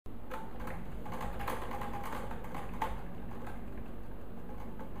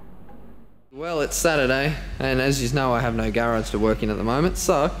Well, it's Saturday, and as you know, I have no garage to work in at the moment,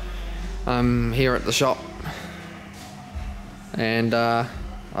 so I'm here at the shop. And I've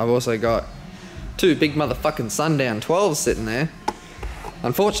also got two big motherfucking Sundown 12s sitting there.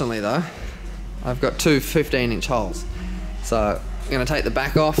 Unfortunately though, I've got two 15-inch holes. So I'm going to take the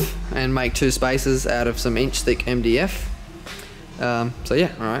back off and make two spaces out of some inch-thick MDF. So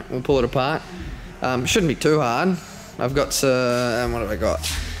yeah, alright, we'll pull it apart. Shouldn't be too hard. I've got some, what have I got?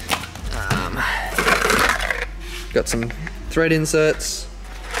 Got some thread inserts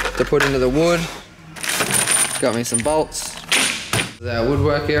to put into the wood. Got me some bolts. Our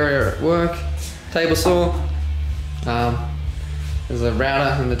woodwork area at work. Table saw. There's a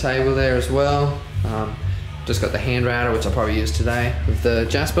router in the table there as well. Just got the hand router, which I'll probably use today with the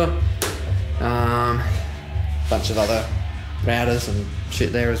Jasper. Bunch of other routers and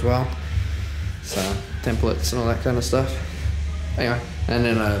shit there as well. So templates and all that kind of stuff. Anyway, and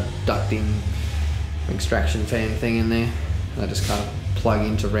then a ducting extraction fan thing in there. I just kind of plug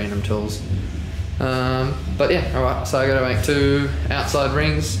into random tools. But yeah, alright, so I gotta make two outside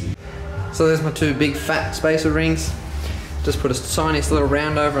rings. So there's my two big fat spacer rings. Just put a tiniest little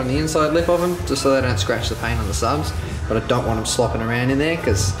round over on the inside lip of them, just so they don't scratch the paint on the subs. But I don't want them slopping around in there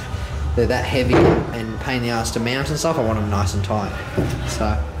because they're that heavy and pain in the ass to mount and stuff. I want them nice and tight.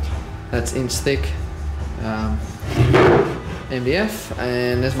 So that's inch thick MDF,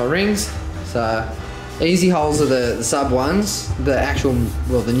 and there's my rings. So easy holes are the sub ones. The actual,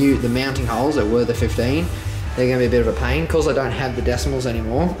 well, the mounting holes that were the 15, they're going to be a bit of a pain because I don't have the decimals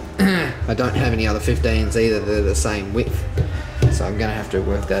anymore. I don't have any other 15s either. They're the same width, so I'm going to have to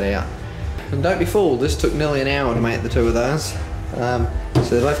work that out. And don't be fooled, this took nearly an hour to make the two of those. So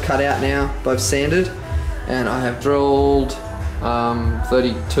they're both cut out now, both sanded, and I have drilled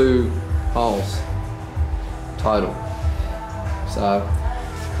 32 holes total. So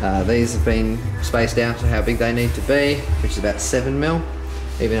these have been spaced out to how big they need to be, which is about 7mm.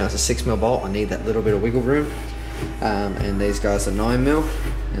 Even though it's a 6mm bolt, I need that little bit of wiggle room. And these guys are 9mm,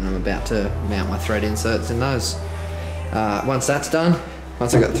 and I'm about to mount my thread inserts in those. Once that's done,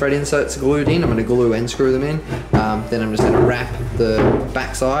 once I've got the thread inserts glued in, I'm going to glue and screw them in. Then I'm just going to wrap the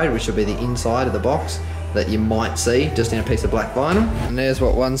back side, which will be the inside of the box, that you might see just in a piece of black vinyl. And there's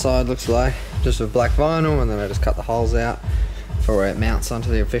what one side looks like, just with black vinyl, and then I just cut the holes out for where it mounts onto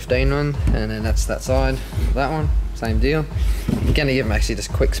the 15 one, and then that's that side, that one, same deal. I'm going to give them actually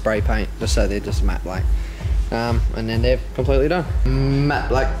just quick spray paint, just so they're just matte black. And then they're completely done. Matte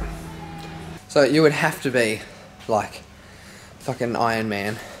black. So you would have to be like fucking Iron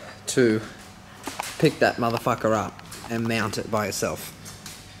Man to pick that motherfucker up and mount it by yourself.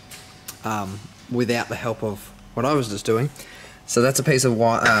 Without the help of what I was just doing. So that's a piece of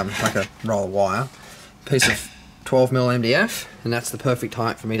wire, like a roll of wire, piece of 12mm MDF, and that's the perfect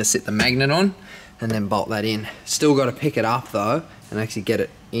height for me to sit the magnet on and then bolt that in. Still got to pick it up though and actually get it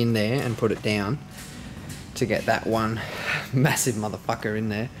in there and put it down to get that one massive motherfucker in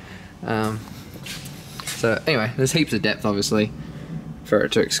there. So anyway, there's heaps of depth obviously for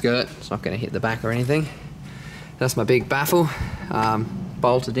it to skirt. It's not going to hit the back or anything. That's my big baffle,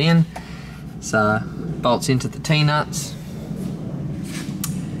 bolted in. So bolts into the T-nuts,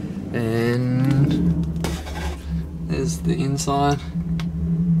 and there's the inside.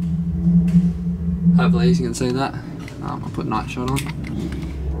 Hopefully you can see that. I'll put night shot on.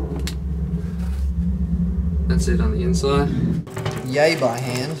 That's it on the inside. Yay by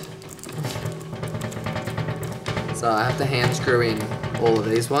hand. So I have to hand screw in all of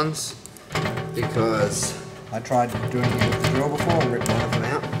these ones because I tried doing it with the drill before and ripped one of them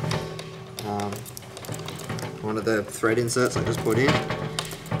out. One of the thread inserts I just put in,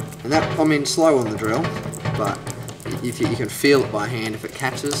 and that, I mean, slow on the drill, but if you can feel it by hand if it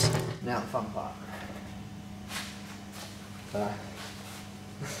catches. Now the fun part. So,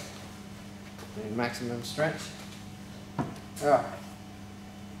 need maximum stretch. Alright.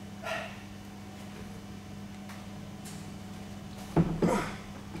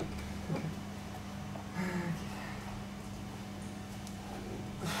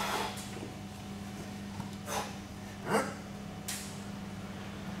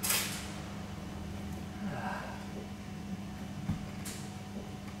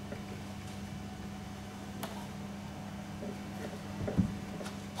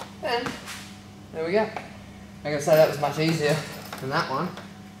 And there we go. I gotta say that was much easier than that one.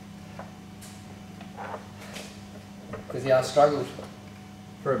 Because yeah, I struggled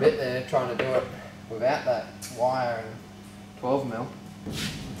for a bit there trying to do it without that wire and 12mm.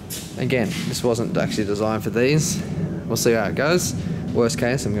 Again, this wasn't actually designed for these. We'll see how it goes. worst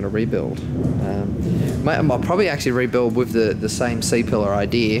case, I'm going to rebuild. I'll probably actually rebuild with the same C-pillar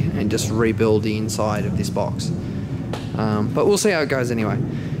idea and just rebuild the inside of this box. But we'll see how it goes anyway.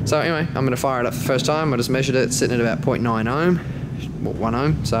 So anyway, I'm going to fire it up for the first time. I just measured it, sitting at about 0.9 ohm, well, 1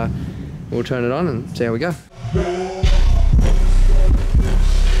 ohm, so we'll turn it on and see how we go.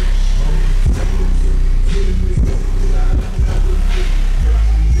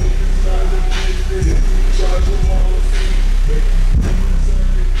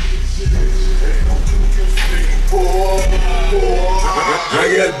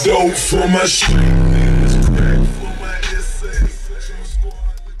 I got dope for my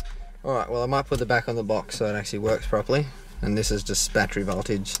Alright, well I might put the back on the box so it actually works properly. And this is just battery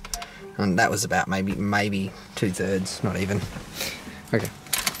voltage. And that was about maybe 2/3, not even. Okay.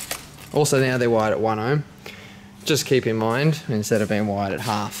 Also now they're wired at 1 ohm. Just keep in mind, instead of being wired at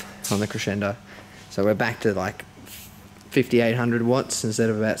half on the crescendo. So we're back to like 5800 watts instead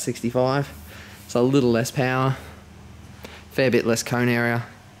of about 65. So a little less power. Fair bit less cone area,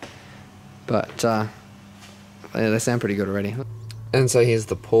 but yeah, they sound pretty good already. And so here's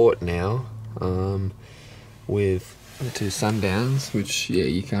the port now, with the 2 sundowns, which yeah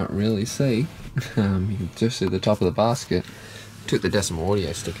you can't really see. You can just see the top of the basket. Took the decimal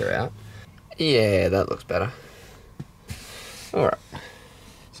audio sticker out. Yeah, that looks better. All right,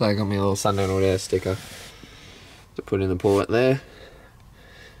 so I got me a little sundown audio sticker to put in the port there,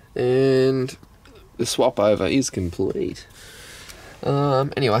 and the swap over is complete.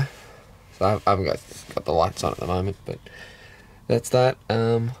 Anyway, so I haven't got the lights on at the moment, but that's that.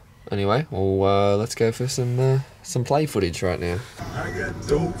 Anyway, well, let's go for some play footage right now. I got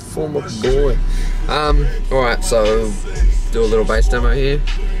dope For my boy. Alright, so do a little bass demo here.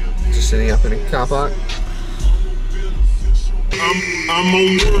 Just sitting up in a car park. I'm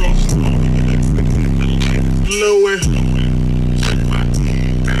on world. Lower.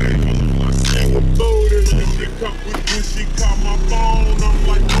 When she called my phone, I'm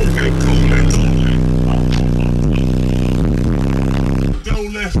like, okay, cool. Don't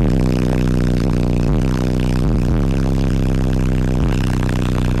let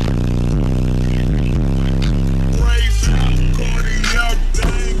crazy, cardiac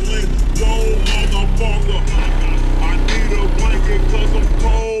dangling, whoa, motherfucker. I need a blanket 'cause I'm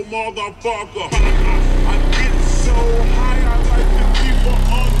cold, motherfucker. I get so high, I like to keep her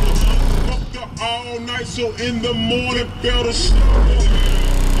under. All night, so in the morning, better start.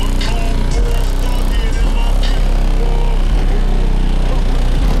 I'm on board, stuck in my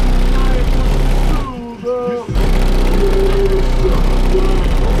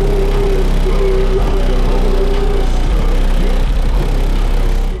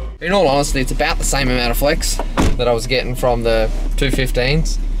In all honesty, it's about the same amount of flex that I was getting from the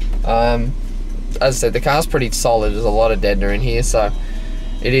 215s. As I said, the car's pretty solid. There's a lot of deadener in here, so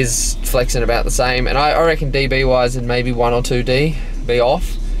it is flexing about the same, and I reckon dB wise it maybe 1 or 2 dB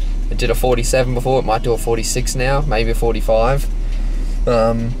off. It did a 47 before, it might do a 46 now, maybe a 45,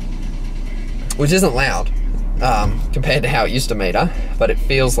 which isn't loud compared to how it used to meter, but it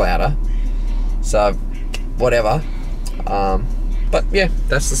feels louder, so whatever. But yeah,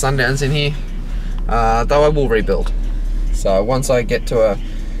 that's the sundowns in here, though I will rebuild. So once I get to a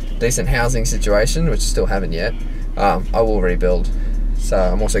decent housing situation, which I still haven't yet, I will rebuild. So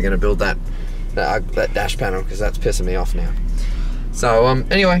I'm also going to build that dash panel because that's pissing me off now. So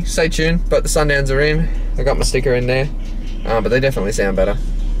anyway, stay tuned. But the sundowns are in. I got my sticker in there, but they definitely sound better.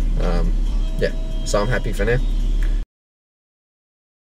 Yeah, so I'm happy for now.